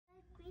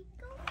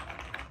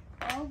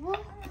Oval.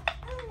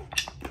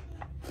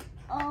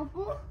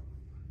 Oval.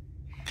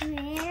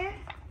 Square.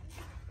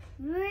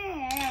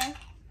 Red.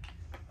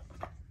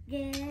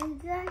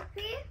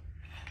 Galaxy.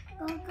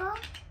 Coco.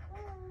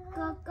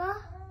 Coco.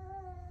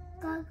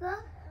 Coco.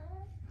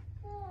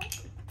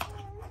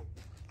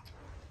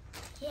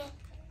 Yeah.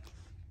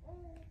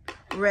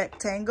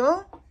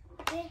 Rectangle.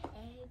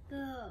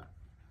 Rectangle.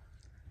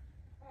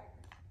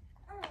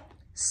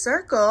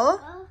 Circle.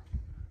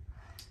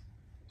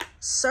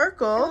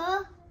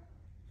 Circle.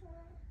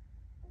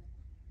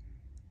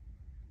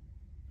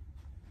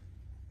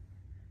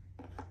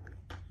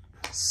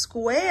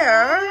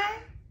 Square.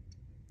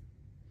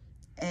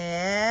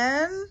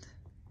 And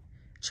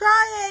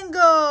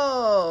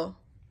triangle.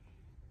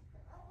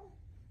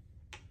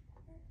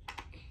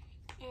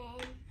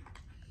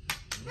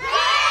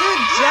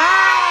 Good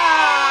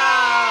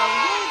job.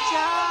 Good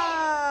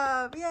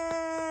job. Yay.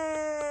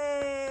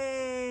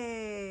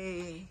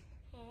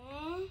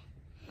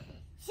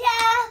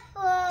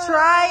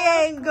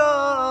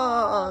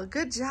 Triangle.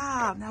 Good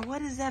job. Now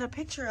what is that a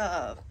picture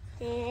of?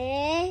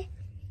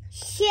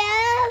 Shuffle.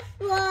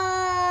 Triangle.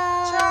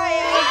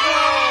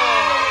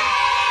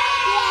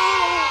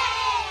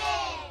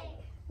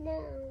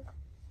 No.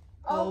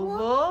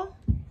 Oval.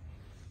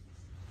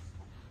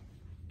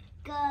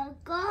 Go.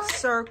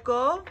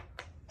 Circle.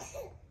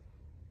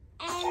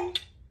 And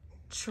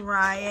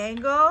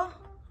Triangle.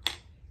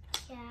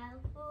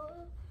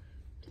 shuffle.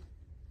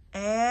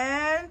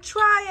 And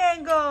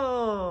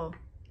triangle.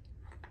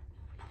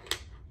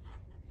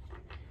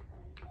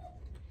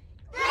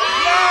 Yay!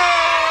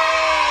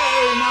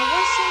 Now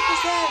what shape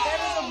is that? That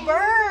is a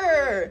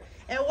bird.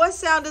 And what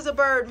sound does a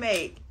bird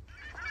make?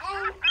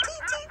 And Tee,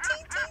 tee,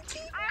 tee, tee,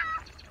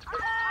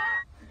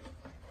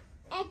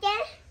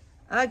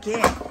 again. tee. Again.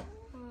 Okay.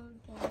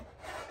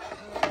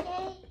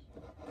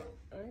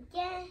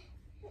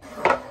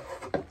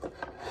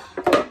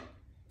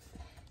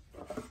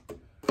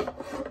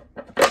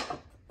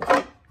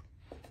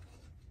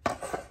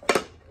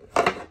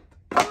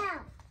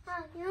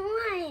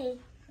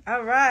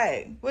 All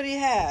right. What do you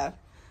have?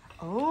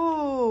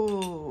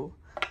 Oh,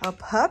 a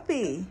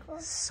puppy.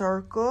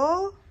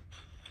 Circle.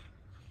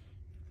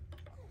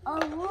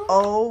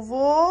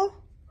 Oval.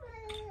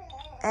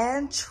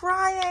 And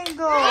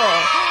triangle.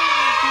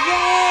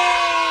 Yay!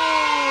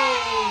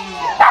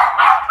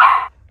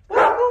 Woo,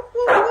 woo,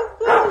 woo, woo,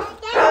 woo.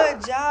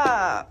 Good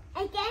job.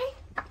 Again.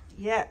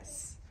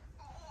 Yes.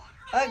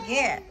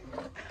 Again.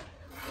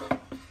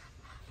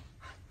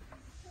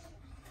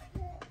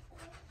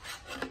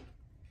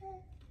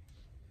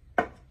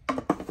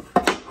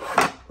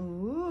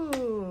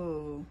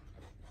 Ooh.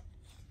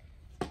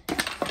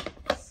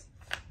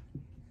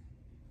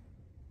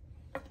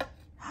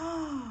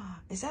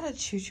 Is that a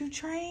choo-choo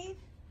train?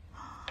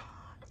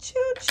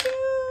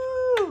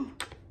 Choo-choo.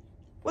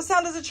 What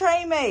sound does a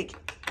train make?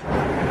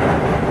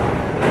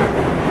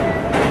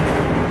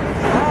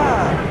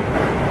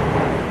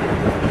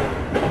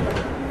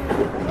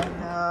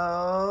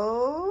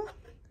 No.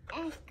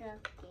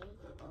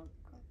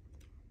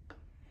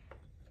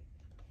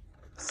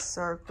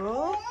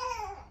 Circle.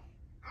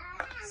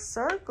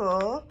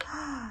 Circle.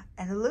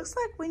 And it looks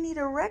like we need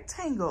a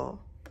rectangle.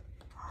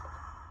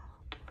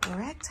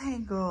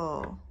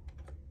 Rectangle.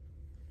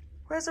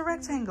 Where's a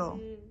rectangle?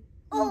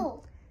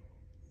 Oh.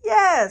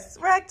 Yes,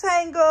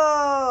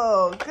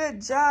 rectangle.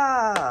 Good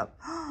job.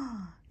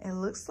 It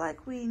looks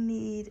like we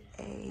need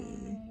a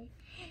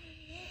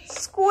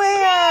square.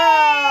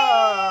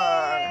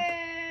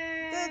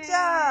 Good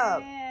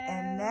job.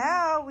 And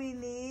now we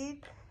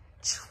need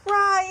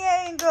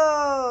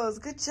triangles.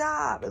 Good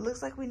job. It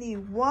looks like we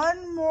need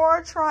one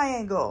more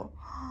triangle.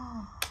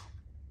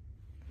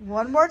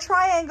 One more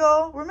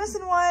triangle. We're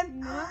missing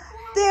one.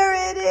 There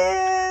it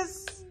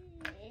is.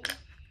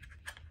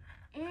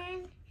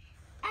 And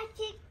I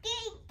can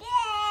get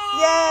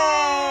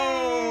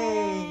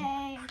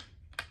Yay.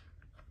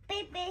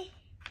 Baby.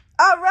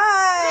 All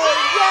right.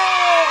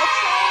 Yay. A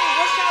train.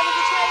 What sound does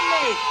a train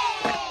make?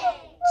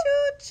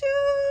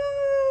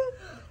 Choo-choo.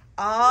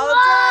 All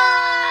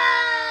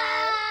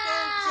done.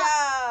 Good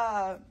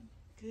job.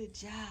 Good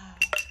job.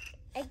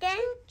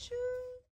 Again. Choo-choo.